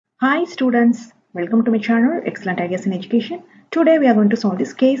Hi students, welcome to my channel Excellent Ideas in Education. Today we are going to solve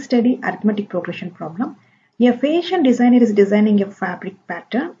this case study arithmetic progression problem. A fashion designer is designing a fabric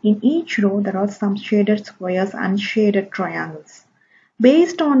pattern. In each row there are some shaded squares and shaded triangles.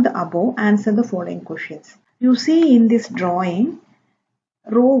 Based on the above, answer the following questions. You see in this drawing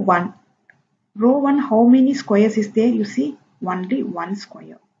row 1. Row 1, how many squares is there? You see only one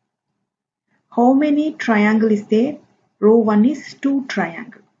square. How many triangle is there? Row 1 is 2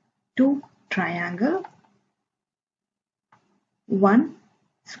 triangle. 2 triangle, 1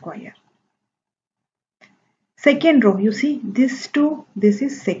 square. Second row, you see this 2, this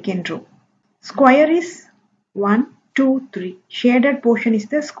is second row. Square is 1, 2, 3. Shaded portion is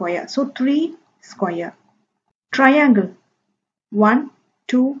the square. So 3 square. Triangle 1,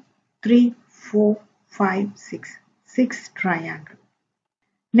 2, 3, 4, 5, 6. 6 triangle.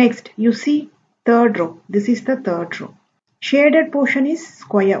 Next, you see third row. This is the third row. Shaded portion is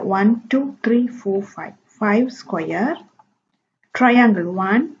square 1, 2, 3, 4, 5. 5 square. Triangle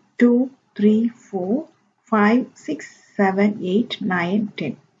 1, 2, 3, 4, 5, 6, 7, 8, 9,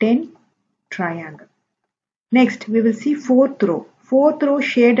 10. 10 triangle. Next we will see fourth row. Fourth row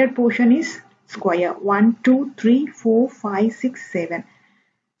shaded portion is square 1, 2, 3, 4, 5, 6, 7.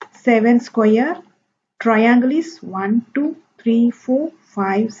 7 square. Triangle is 1, 2, 3, 4,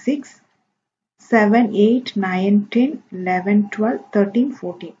 5, 6, 7, 8, 9, 10, 11, 12, 13,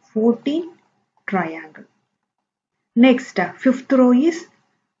 14. 14 triangle. Next, fifth row is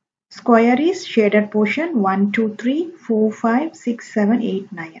square is shaded portion 1, 2, 3, 4, 5, 6, 7,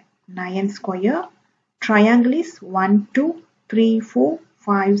 8, 9. 9 square. Triangle is 1, 2, 3, 4,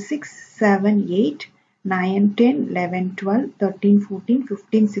 5, 6, 7, 8, 9, 10, 11, 12, 13, 14,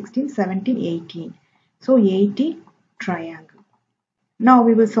 15, 16, 17, 18. So 18 triangle. Now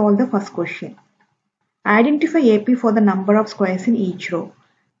we will solve the first question. Identify AP for the number of squares in each row.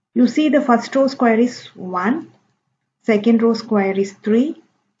 You see the first row square is 1, second row square is 3,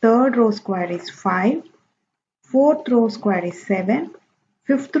 third row square is 5, fourth row square is 7,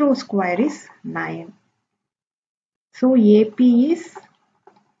 fifth row square is 9. So AP is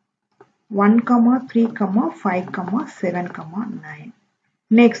 1, 3, 5, 7, 9.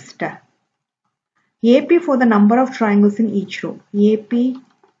 Next, AP for the number of triangles in each row. AP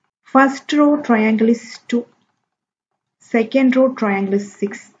first row triangle is 2, second row triangle is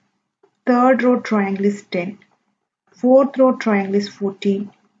 6, third row triangle is 10, fourth row triangle is 14,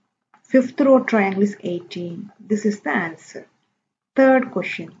 fifth row triangle is 18. This is the answer. Third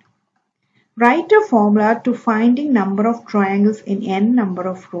question. Write a formula to finding number of triangles in n number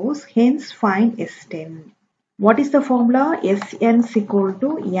of rows, hence find S10. What is the formula? Sn is equal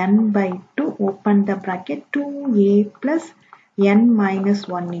to n by 2, open the bracket, 2a plus n minus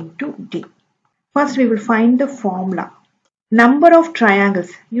 1 into d. First we will find the formula. Number of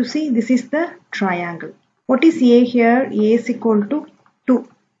triangles. You see this is the triangle. What is a here? A is equal to 2.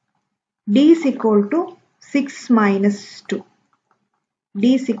 D is equal to 6 minus 2.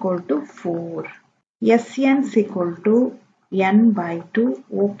 D is equal to 4. Sn is equal to n by 2,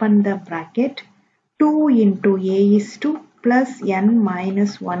 open the bracket, 2 into a is 2 plus n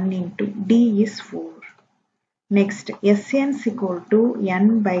minus 1 into d is 4. Next, Sn is equal to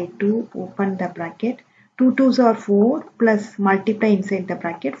n by 2, open the bracket, 2 2s are 4 plus multiply inside the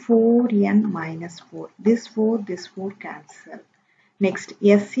bracket, 4n minus 4. This 4 cancel. Next,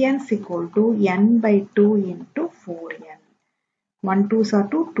 Sn is equal to n by 2 into 4n. 1 2s are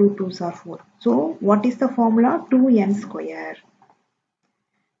 2, 2 2s are 4. So, what is the formula? 2n square.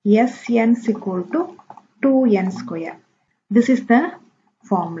 Sn is equal to 2n square. This is the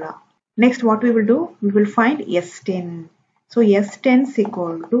formula. Next, what we will do? We will find S10. So, S10 is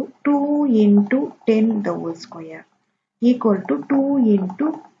equal to 2 into 10 the whole square equal to 2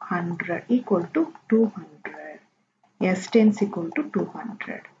 into 100 equal to 200. S10 is equal to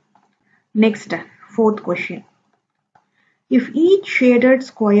 200. Next, fourth question. If each shaded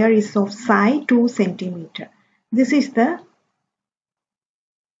square is of side 2 cm, this is the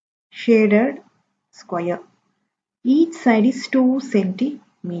shaded square. Each side is 2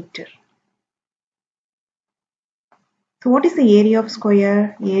 cm. So what is the area of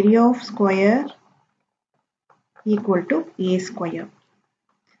square? Area of square equal to a square.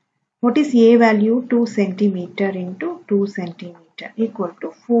 What is a value? 2 cm into 2 cm equal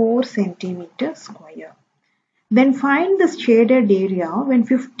to 4 cm square. Then find the shaded area when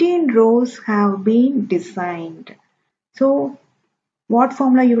 15 rows have been designed. So what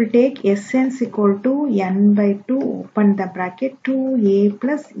formula you will take? Sn is equal to n by 2, open the bracket, 2a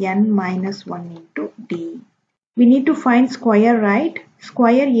plus n minus 1 into d. We need to find square, right?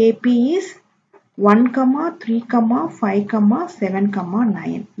 Square AP is 1, 3, 5, 7,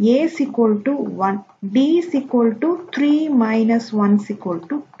 9. A is equal to 1. B is equal to 3 minus 1 is equal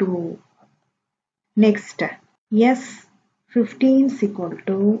to 2. Next, S 15 is equal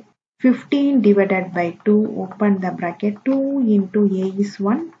to 15 divided by 2, open the bracket, 2 into A is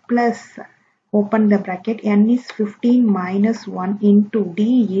 1 plus, open the bracket, N is 15 minus 1 into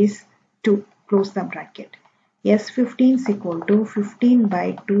D is 2, close the bracket. S15 is equal to 15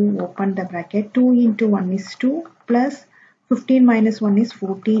 by 2, open the bracket, 2 into 1 is 2 plus 15 minus 1 is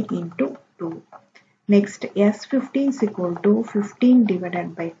 14 into 2. Next, S15 is equal to 15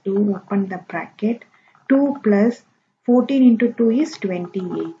 divided by 2, open the bracket, 2 plus 14 into 2 is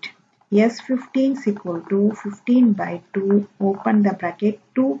 28. S15 is equal to 15 by 2, open the bracket,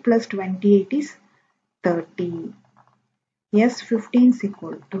 2 plus 28 is 30. S15 is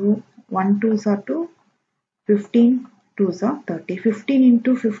equal to 1 2s are 2, 15 2s are 30. 15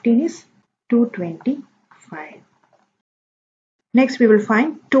 into 15 is 225. Next, we will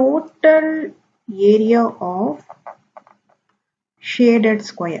find total area of shaded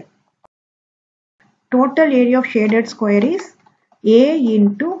square. Total area of shaded square is A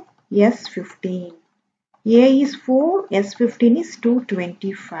into S15. A is 4, S15 is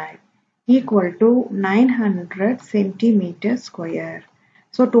 225, equal to 900 centimeters square.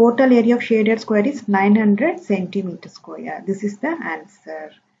 So total area of shaded square is 900 centimeters square. This is the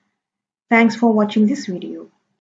answer. Thanks for watching this video.